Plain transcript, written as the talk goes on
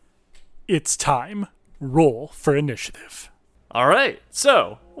It's time. Roll for initiative. All right,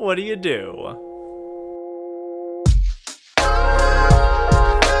 so what do you do?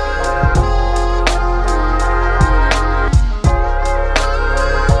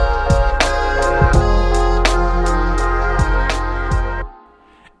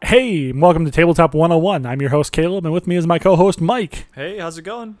 Hey, welcome to Tabletop 101. I'm your host, Caleb, and with me is my co-host, Mike. Hey, how's it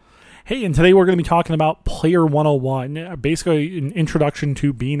going? Hey, and today we're going to be talking about Player 101, basically an introduction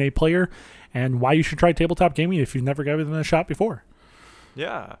to being a player and why you should try tabletop gaming if you've never given it a shot before.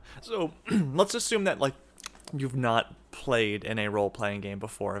 Yeah, so let's assume that, you've not played in a role-playing game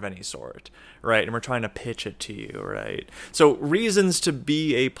before of any sort, right? And we're trying to pitch it to you, right? So reasons to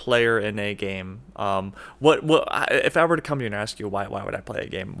be a player in a game. What if I were to come to you and ask you why would I play a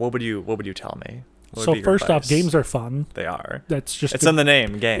game? What would you tell me? So first off, games are fun. They are. It's in the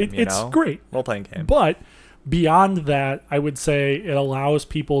name, game. It's great. Role-playing game. But beyond that, I would say it allows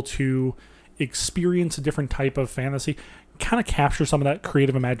people to experience a different type of fantasy, kind of capture some of that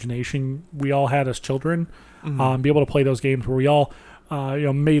creative imagination we all had as children. Be able to play those games where we all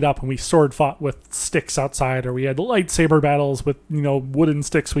made up and we sword fought with sticks outside, or we had lightsaber battles with wooden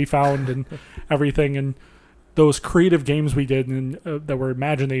sticks we found and everything. And those creative games we did and that were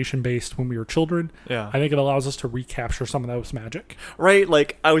imagination based when we were children, I think it allows us to recapture some of those magic. Right,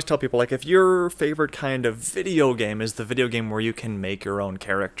 I always tell people, if your favorite kind of video game is the video game where you can make your own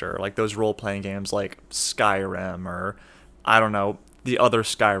character, like those role-playing games like Skyrim or, I don't know, the other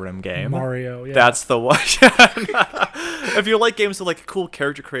Skyrim game. Mario, yeah. That's the one. If you like games with cool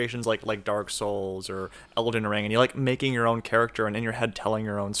character creations like Dark Souls or Elden Ring, and you like making your own character and in your head telling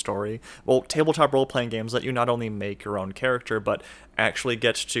your own story, well, tabletop role-playing games let you not only make your own character, but actually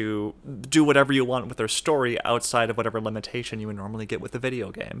get to do whatever you want with their story outside of whatever limitation you would normally get with a video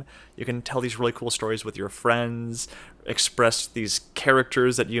game. You can tell these really cool stories with your friends, express these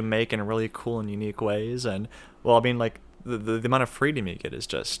characters that you make in really cool and unique ways, and, well, I mean, the amount of freedom you get is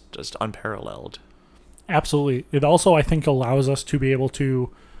just unparalleled. Absolutely. It also, I think, allows us to be able to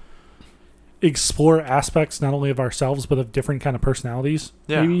explore aspects not only of ourselves, but of different kind of personalities,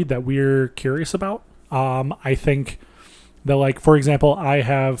 maybe, that we're curious about. I think that, for example, I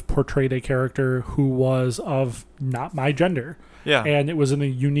have portrayed a character who was of not my gender. Yeah. And it was a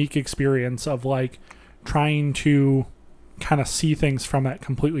unique experience of, trying to kind of see things from that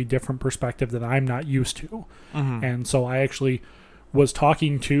completely different perspective that I'm not used to. Mm-hmm. And so I actually was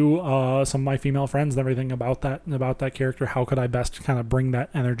talking to some of my female friends and everything about that character. How could I best kind of bring that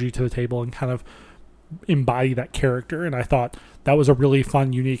energy to the table and kind of embody that character? And I thought that was a really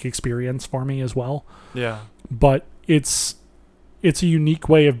fun, unique experience for me as well. Yeah. But it's a unique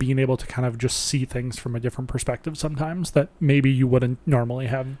way of being able to kind of just see things from a different perspective sometimes that maybe you wouldn't normally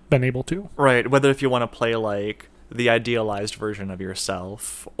have been able to. Right. Whether if you want to play the idealized version of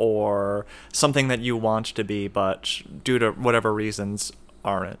yourself or something that you want to be, but due to whatever reasons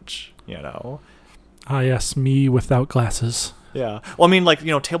aren't, Ah, yes, me without glasses. Yeah. Well, I mean,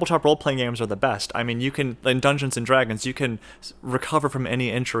 tabletop role-playing games are the best. I mean, you can, in Dungeons & Dragons, you can recover from any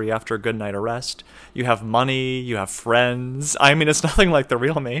injury after a good night of rest. You have money, you have friends. I mean, it's nothing like the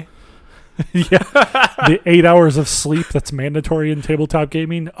real me. Yeah. The 8 hours of sleep that's mandatory in tabletop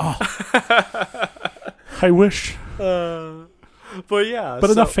gaming. Oh. I wish. But yeah.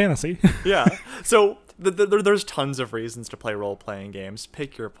 But enough fantasy. Yeah. So there's tons of reasons to play role-playing games.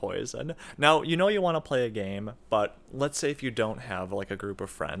 Pick your poison. Now, you want to play a game, but let's say if you don't have a group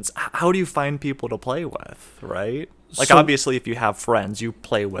of friends, how do you find people to play with, right? Obviously, if you have friends, you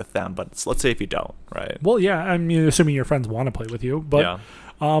play with them, but let's say if you don't, right? Well, yeah, I mean, assuming your friends want to play with you, but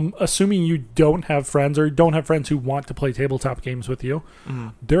assuming you don't have friends or don't have friends who want to play tabletop games with you,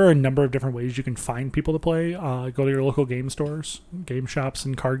 there are a number of different ways you can find people to play. Go to your local game stores, game shops,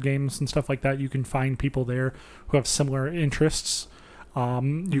 and card games and stuff like that. You can find people there who have similar interests.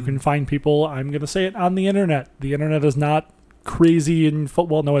 You can find people, I'm going to say it, on the internet. The internet is not crazy and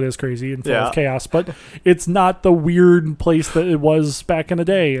well, no, it is crazy and full of chaos, but it's not the weird place that it was back in the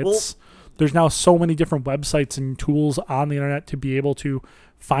day. There's now so many different websites and tools on the internet to be able to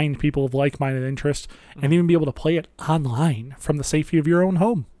find people of like-minded interest and even be able to play it online from the safety of your own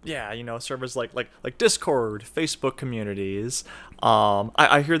home. Yeah, servers like Discord, Facebook communities.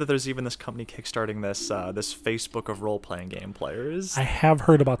 I hear that there's even this company kickstarting this Facebook of role-playing game players. I have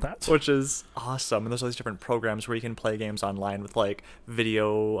heard about that, which is awesome. And there's all these different programs where you can play games online with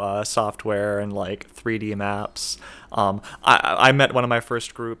video software and 3D maps. I met one of my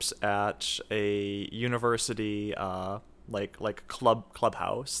first groups at a university.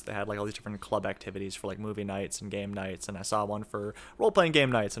 Clubhouse. They had all these different club activities for movie nights and game nights, and I saw one for role-playing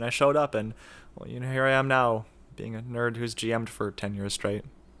game nights, and I showed up, and here I am now being a nerd who's GM'd for 10 years straight.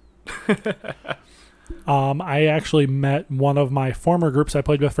 I actually met one of my former groups I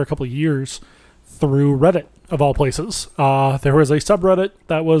played with for a couple of years through Reddit, of all places. There was a subreddit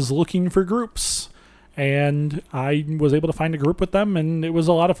that was looking for groups, and I was able to find a group with them, and it was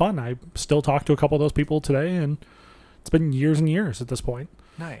a lot of fun. I still talk to a couple of those people today, and it's been years and years at this point.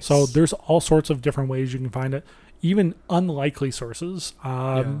 Nice. So there's all sorts of different ways you can find it. Even unlikely sources.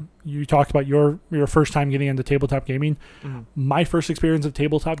 You talked about your first time getting into tabletop gaming. Mm-hmm. My first experience of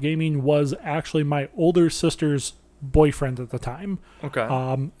tabletop gaming was actually my older sister's boyfriend at the time.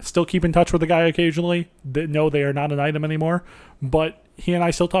 Okay. Still keep in touch with the guy occasionally. No, they are not an item anymore. But he and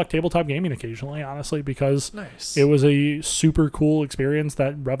I still talk tabletop gaming occasionally, honestly, because it was a super cool experience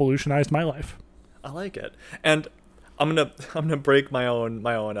that revolutionized my life. I like it. And I'm gonna break my own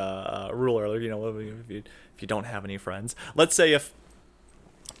rule earlier. You know, if you don't have any friends, let's say if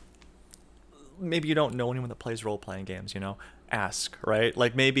maybe you don't know anyone that plays role-playing games, you know, ask, right?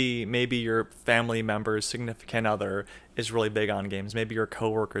 Like maybe your family member's significant other is really big on games. Maybe your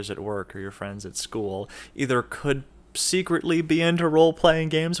coworkers at work or your friends at school either could secretly be into role-playing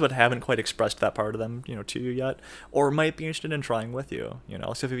games but haven't quite expressed that part of them, you know, to you yet, or might be interested in trying with you, you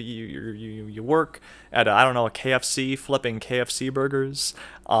know. So if you work at a KFC flipping KFC burgers,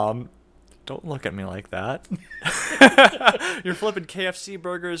 don't look at me like that. You're flipping KFC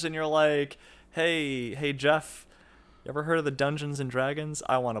burgers and you're like, hey Jeff, you ever heard of the Dungeons and Dragons?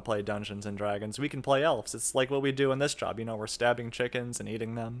 I want to play Dungeons and Dragons. We can play elves. It's like what we do in this job, you know, we're stabbing chickens and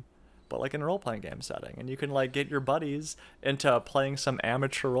eating them, but like in a role-playing game setting. And you can like get your buddies into playing some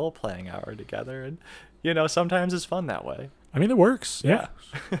amateur role-playing hour together, and you know, sometimes it's fun that way. I mean, it works. Yeah.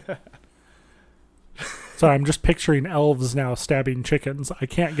 Sorry, I'm just picturing elves now stabbing chickens. I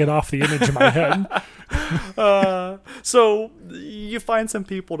can't get off the image in my head. So you find some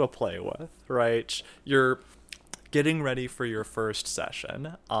people to play with, right? You're getting ready for your first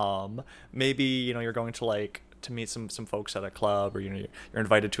session. Maybe, you know, you're going to meet some folks at a club, or you know, you're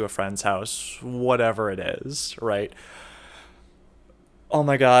invited to a friend's house, whatever it is, right? Oh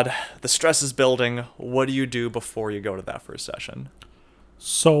my God, the stress is building. What do you do before you go to that first session?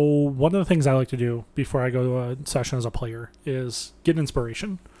 So one of the things I like to do before I go to a session as a player is get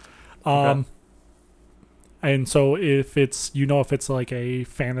inspiration. Okay. And so if it's like a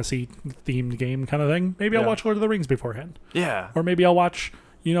fantasy themed game kind of thing, maybe I'll watch Lord of the Rings beforehand. Yeah. Or maybe I'll watch,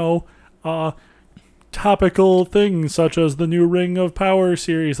 topical things such as the new Ring of Power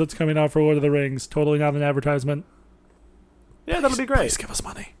series that's coming out for Lord of the Rings. Totally not an advertisement. Yeah, that'll be great. Please give us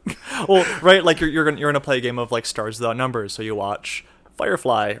money. Well, right, like you're gonna play a game of like Stars Without Numbers, so you watch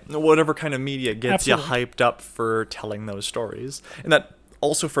Firefly, whatever kind of media gets you hyped up for telling those stories. And that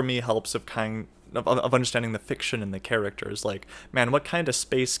also for me helps of understanding the fiction and the characters. Like, man, what kind of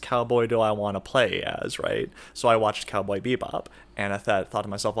space cowboy do I want to play as, right? So I watched Cowboy Bebop, and I thought to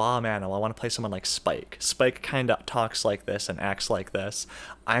myself, oh man, I want to play someone like Spike. Spike kind of talks like this and acts like this.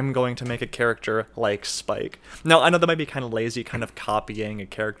 I'm going to make a character like Spike. Now, I know that might be kind of lazy, kind of copying a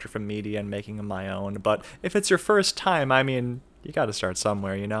character from media and making him my own, but if it's your first time, I mean, you got to start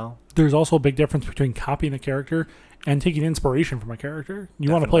somewhere, you know? There's also a big difference between copying a character and taking inspiration from a character.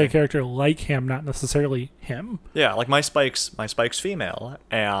 You want to play a character like him, not necessarily him. Yeah, like my Spike's female,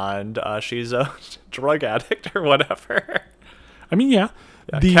 and she's a drug addict or whatever. I mean, yeah.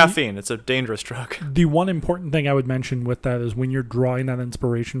 Caffeine, it's a dangerous drug. The one important thing I would mention with that is when you're drawing that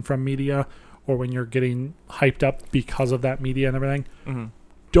inspiration from media, or when you're getting hyped up because of that media and everything,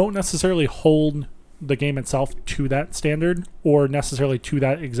 don't necessarily hold the game itself to that standard, or necessarily to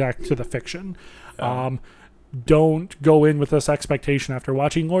the fiction. Don't go in with this expectation after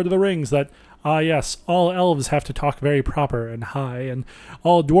watching Lord of the Rings that, yes, all elves have to talk very proper and high, and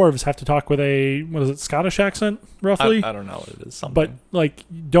all dwarves have to talk with a, Scottish accent, roughly? I don't know what it is. But,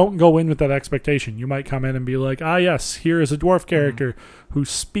 don't go in with that expectation. You might come in and be like, yes, here is a dwarf character who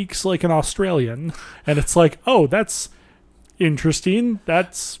speaks like an Australian. And it's like, oh, that's interesting.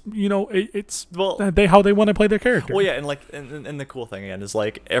 That's, it's how they want to play their character. Well, yeah, and the cool thing again is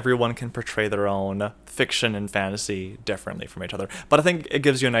everyone can portray their own fiction and fantasy differently from each other. But I think it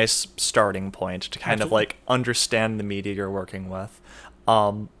gives you a nice starting point to kind of understand the media you're working with.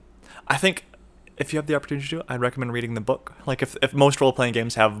 I think if you have the opportunity to do it, I'd recommend reading the book. If most role-playing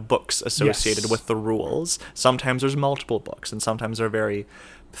games have books associated with the rules, sometimes there's multiple books, and sometimes they're very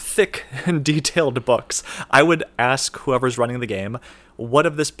thick and detailed books. I would ask whoever's running the game, what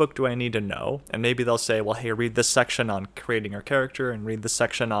of this book do I need to know? And maybe they'll say, well, hey, read this section on creating your character, and read this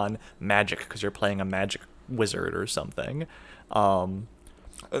section on magic, because you're playing a magic wizard or something.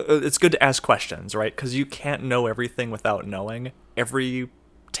 It's good to ask questions, right? Because you can't know everything without knowing. Every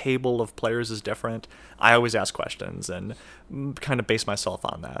table of players is different. I always ask questions and kind of base myself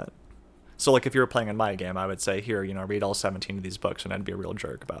on that. So like if you were playing in my game, I would say, here, read all 17 of these books, and I'd be a real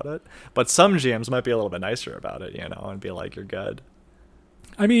jerk about it. But some GMs might be a little bit nicer about it, and be like, you're good.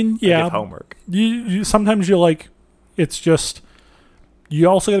 I mean, yeah. Give homework. You sometimes you like, it's just, you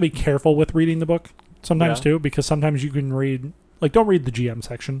also got to be careful with reading the book sometimes too, because sometimes you can read, like, don't read the GM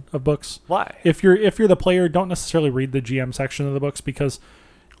section of books. Why? If you're the player, don't necessarily read the GM section of the books, because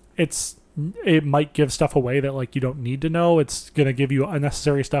it might give stuff away that like you don't need to know. It's gonna give you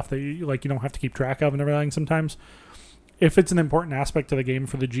unnecessary stuff that you don't have to keep track of and everything. Sometimes, if it's an important aspect of the game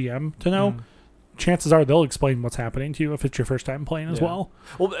for the GM to know, chances are they'll explain what's happening to you if it's your first time playing as well.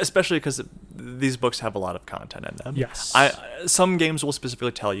 Well, especially because these books have a lot of content in them. Yes. Some games will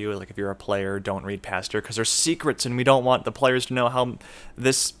specifically tell you, like, if you're a player, don't read past here because there's secrets and we don't want the players to know how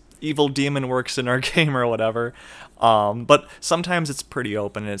this evil demon works in our game or whatever. But sometimes it's pretty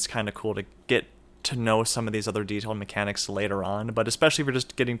open and it's kind of cool to get to know some of these other detailed mechanics later on. But especially if you're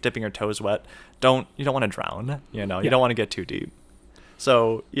just dipping your toes wet, you don't want to drown. You don't want to get too deep.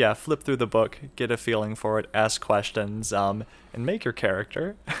 So, yeah, flip through the book, get a feeling for it, ask questions, and make your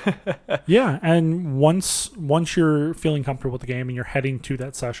character. Yeah, and once you're feeling comfortable with the game and you're heading to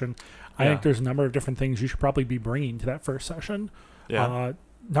that session, I think there's a number of different things you should probably be bringing to that first session. Yeah.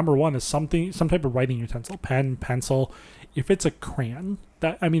 Number one is some type of writing utensil, pen, pencil. If it's a crayon,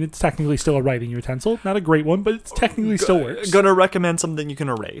 it's technically still a writing utensil. Not a great one, but it technically still works. Gonna recommend something you can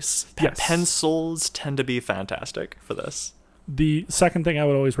erase. Yes. Pencils tend to be fantastic for this. The second thing I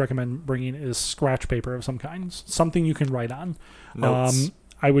would always recommend bringing is scratch paper of some kind, something you can write on. Notes.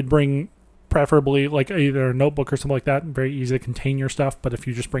 I would bring preferably like either a notebook or something like that, very easy to contain your stuff. But if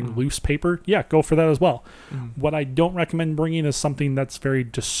you just bring loose paper, go for that as well. What I don't recommend bringing is something that's very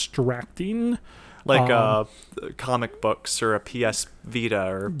distracting. Like comic books or a PS Vita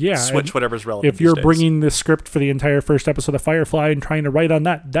or Switch, whatever's relevant. If you're bringing the script for the entire first episode of Firefly and trying to write on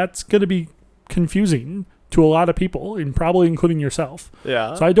that's going to be confusing to a lot of people, and probably including yourself.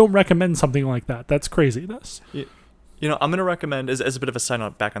 Yeah. So I don't recommend something like that. That's craziness. I'm going to recommend, as a bit of a sign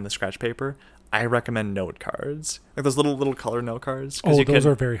note back on the scratch paper, I recommend note cards. Like those little color note cards. Those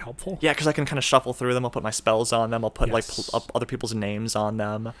are very helpful. Yeah, because I can kind of shuffle through them. I'll put my spells on them. I'll put other people's names on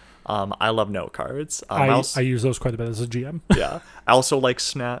them. I love note cards. I use those quite a bit as a GM. Yeah. I also like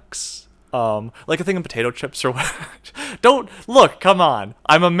snacks. Like a thing of potato chips or what. Don't look, come on.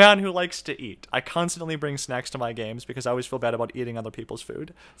 I'm a man who likes to eat. I constantly bring snacks to my games because I always feel bad about eating other people's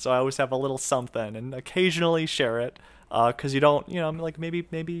food. So I always have a little something and occasionally share it. Cause you don't, like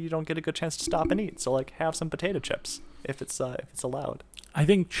maybe you don't get a good chance to stop and eat. So like have some potato chips if it's allowed. I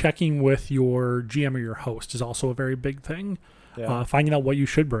think checking with your GM or your host is also a very big thing. Yeah. Finding out what you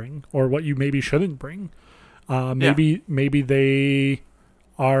should bring or what you maybe shouldn't bring. Maybe they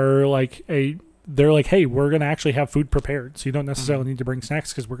are like they're like, hey, we're going to actually have food prepared. So you don't necessarily need to bring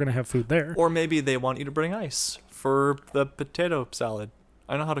snacks because we're going to have food there. Or maybe they want you to bring ice for the potato salad.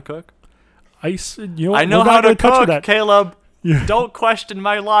 I know how to cook. Ice? I know how to cook, Caleb. Yeah. Don't question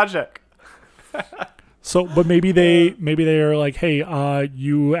my logic. So, but maybe they are like, hey,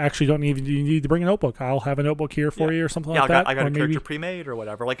 you actually don't need to bring a notebook. I'll have a notebook here for you or something like that. I got a character pre-made or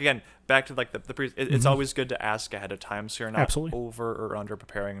whatever. Like again, back to like it's always good to ask ahead of time so you're not over or under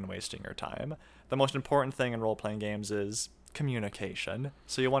preparing and wasting your time. The most important thing in role-playing games is communication.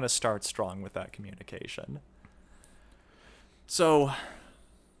 So you want to start strong with that communication. So,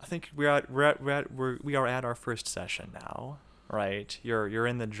 I think we are at our first session now. Right, you're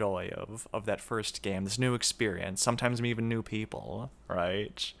in the joy of that first game, this new experience, sometimes even new people,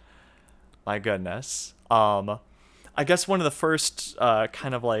 right? My goodness. I guess one of the first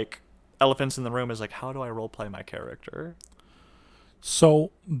kind of like elephants in the room is like, how do I roleplay my character?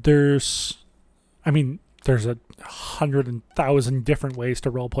 So there's 100,000 different ways to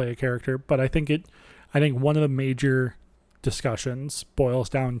roleplay a character, but I think one of the major discussions boils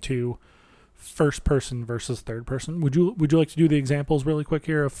down to first person versus third person. Would you like to do the examples really quick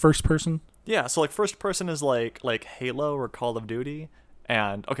here of first person? Yeah, so like first person is like Halo or Call of Duty,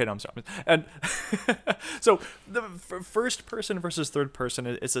 and I'm sorry. And so the first person versus third person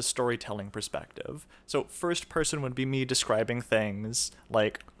is a storytelling perspective. So first person would be me describing things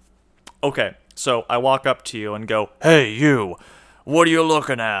like, okay, so I walk up to you and go, "Hey you, what are you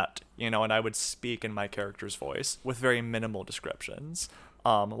looking at?" And I would speak in my character's voice with very minimal descriptions.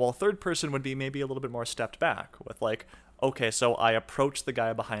 While third person would be maybe a little bit more stepped back with like, okay, so I approach the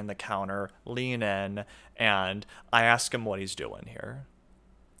guy behind the counter, lean in, and I ask him what he's doing here.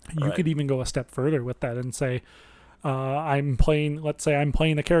 You could even go a step further with that and say, let's say I'm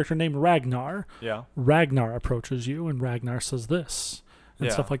playing a character named Ragnar. Yeah. Ragnar approaches you and Ragnar says this.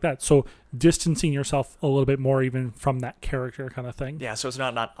 and stuff like that. So distancing yourself a little bit more even from that character kind of thing. Yeah, so it's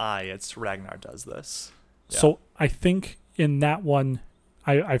not it's Ragnar does this. Yeah. So I think in that one,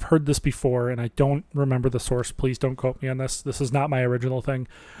 I've heard this before, and I don't remember the source. Please don't quote me on this. This is not my original thing.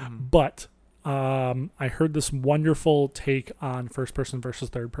 But I heard this wonderful take on first person versus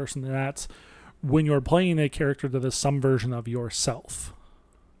third person, and that's when you're playing a character that is some version of yourself,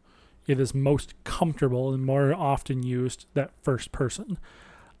 it is most comfortable and more often used that first person.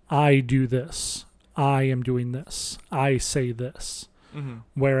 I do this. I am doing this. I say this.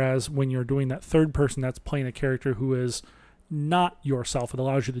 Whereas when you're doing that third person, that's playing a character who is not yourself. It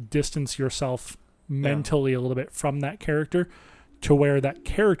allows you to distance yourself mentally a little bit from that character to where that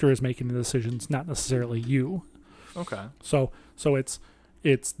character is making the decisions, not necessarily you. Okay. So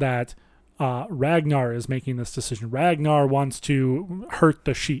it's that Ragnar is making this decision. Ragnar wants to hurt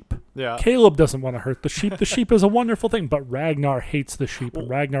the sheep. Yeah. Caleb doesn't want to hurt the sheep. The sheep is a wonderful thing, but Ragnar hates the sheep, and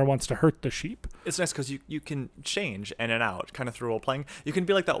Ragnar wants to hurt the sheep. It's nice because you can change in and out kind of through role playing. You can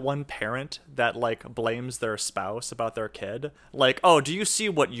be like that one parent that like blames their spouse about their kid. Like, oh, do you see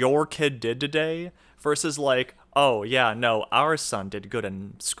what your kid did today? Versus like, oh yeah, no, our son did good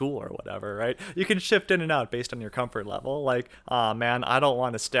in school or whatever, right? You can shift in and out based on your comfort level. Like, man, I don't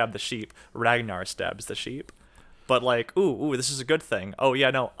want to stab the sheep. Ragnar stabs the sheep. But like, ooh, this is a good thing. Oh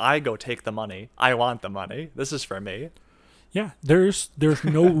yeah, no, I go take the money. I want the money. This is for me. Yeah, there's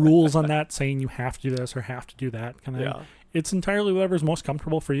no rules on that saying you have to do this or have to do that kind of thing. It's entirely whatever's most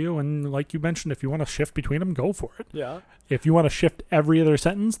comfortable for you. And like you mentioned, if you want to shift between them, go for it. Yeah. If you want to shift every other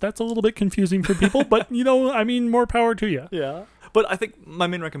sentence, that's a little bit confusing for people. But, more power to you. Yeah. But I think my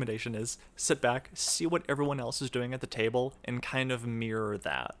main recommendation is sit back, see what everyone else is doing at the table, and kind of mirror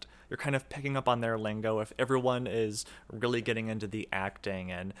that. You're kind of picking up on their lingo. If everyone is really getting into the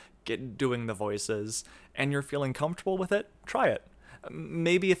acting and doing the voices, and you're feeling comfortable with it, try it.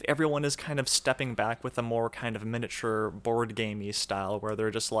 Maybe if everyone is kind of stepping back with a more kind of miniature board gamey style where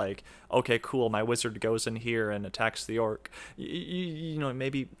they're just like, okay, cool, my wizard goes in here and attacks the orc.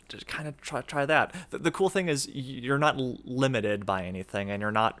 Maybe just kind of try that. The cool thing is you're not limited by anything and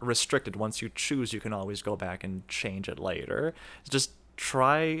you're not restricted. Once you choose, you can always go back and change it later. Just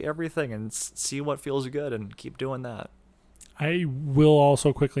try everything and see what feels good and keep doing that. I will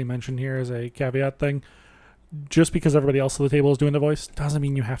also quickly mention here as a caveat thing, just because everybody else at the table is doing the voice doesn't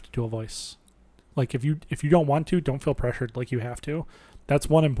mean you have to do a voice. Like if you don't want to, don't feel pressured like you have to. That's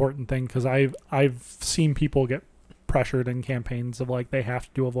one important thing, because I've seen people get pressured in campaigns of like they have to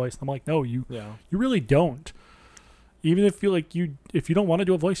do a voice. I'm like, no, you really don't. Even if if you don't want to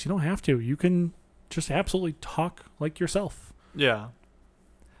do a voice, you don't have to. You can just absolutely talk like yourself. Yeah.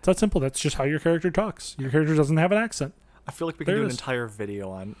 It's that simple. That's just how your character talks. Your character doesn't have an accent. I feel like we can do an entire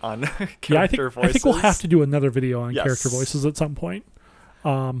video on character voices. I think we'll have to do another video on character voices at some point.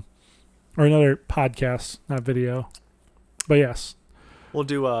 Or another podcast, not video. But yes. We'll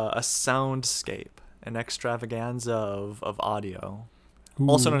do a soundscape, an extravaganza of audio. Ooh.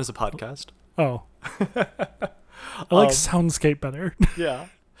 Also known as a podcast. Oh. I like soundscape better. Yeah.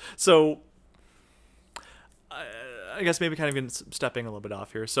 So I guess maybe kind of stepping a little bit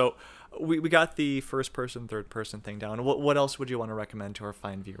off here. So we got the first person, third person thing down. What else would you want to recommend to our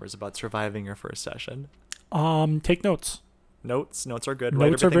fine viewers about surviving your first session? Take notes. Notes are good.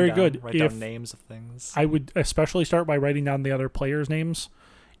 Notes are very good. Write down names of things. I would especially start by writing down the other players' names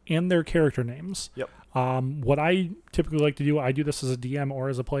and their character names. Yep. What I typically like to do, I do this as a DM or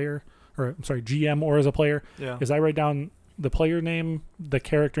as a player, GM or as a player, is I write down the player name, the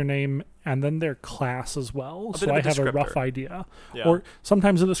character name, and then their class as well. So I have a rough idea. Yeah. Or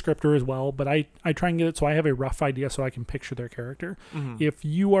sometimes a descriptor as well, but I try and get it so I have a rough idea so I can picture their character. Mm-hmm. If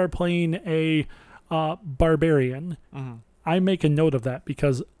you are playing a barbarian, I make a note of that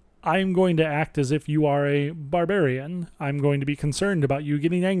because I'm going to act as if you are a barbarian. I'm going to be concerned about you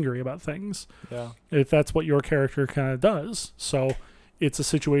getting angry about things. Yeah. If that's what your character kind of does. So it's a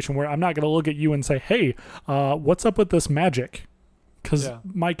situation where I'm not going to look at you and say, hey, what's up with this magic? Because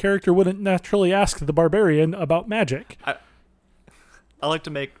my character wouldn't naturally ask the barbarian about magic. I like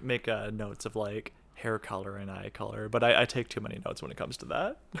to make notes of like hair color and eye color, but I take too many notes when it comes to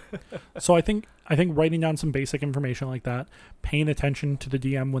that. So I think writing down some basic information like that, paying attention to the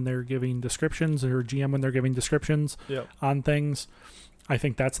DM when they're giving descriptions or GM when they're giving descriptions on things, I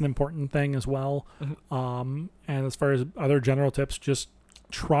think that's an important thing as well. Mm-hmm. And as far as other general tips, just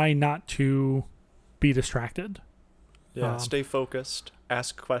try not to be distracted. Yeah, stay focused,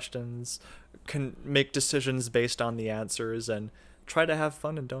 ask questions, can make decisions based on the answers, and try to have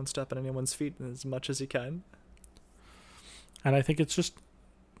fun and don't step on anyone's feet as much as you can. And I think it's just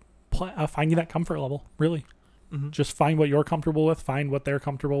finding that comfort level, really. Just find what you're comfortable with, find what they're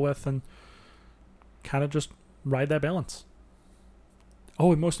comfortable with, and kind of just ride that balance.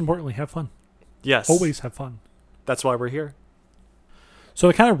 Oh, and most importantly, have fun. Yes. Always have fun. That's why we're here. So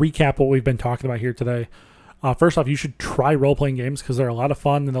to kind of recap what we've been talking about here today, first off, you should try role-playing games because they're a lot of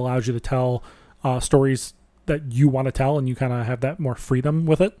fun and allows you to tell stories that you want to tell, and you kind of have that more freedom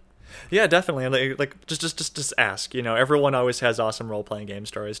with it. Yeah, definitely. And like just ask. Everyone always has awesome role-playing game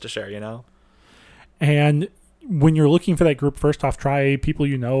stories to share. And when you're looking for that group, first off, try people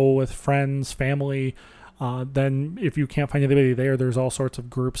with friends, family. Then if you can't find anybody there's all sorts of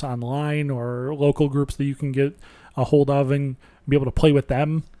groups online or local groups that you can get a hold of and be able to play with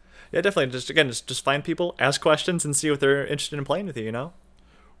them. Yeah, definitely. Just find people, ask questions, and see if they're interested in playing with you.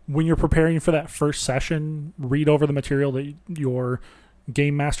 When you're preparing for that first session, read over the material that your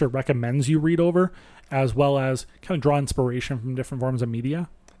game master recommends you read over, as well as kind of draw inspiration from different forms of media.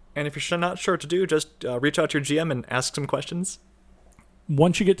 And if you're not sure what to do, just reach out to your GM and ask some questions.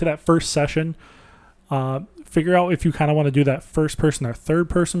 Once you get to that first session, figure out if you kind of want to do that first person or third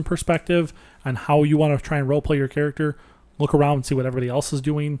person perspective on how you want to try and role play your character. Look around and see what everybody else is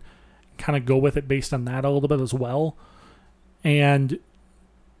doing. Kind of go with it based on that a little bit as well. And,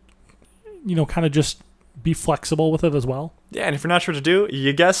 kind of just be flexible with it as well. Yeah, and if you're not sure what to do,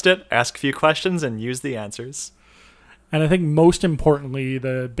 you guessed it, ask a few questions and use the answers. And I think most importantly,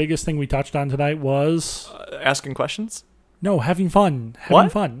 the biggest thing we touched on tonight was... asking questions? No, having fun. Having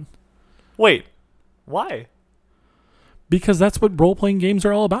fun. Wait, why? Because that's what role-playing games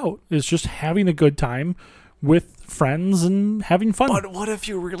are all about, is just having a good time with friends and having fun. But what if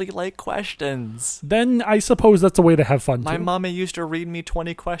you really like questions? Then I suppose that's a way to have fun, My too. mommy used to read me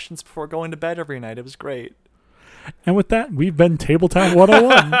 20 questions before going to bed every night. It was great. And with that, we've been Tabletop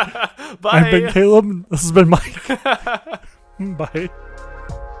 101. Bye. I've been Caleb. This has been Mike. Bye.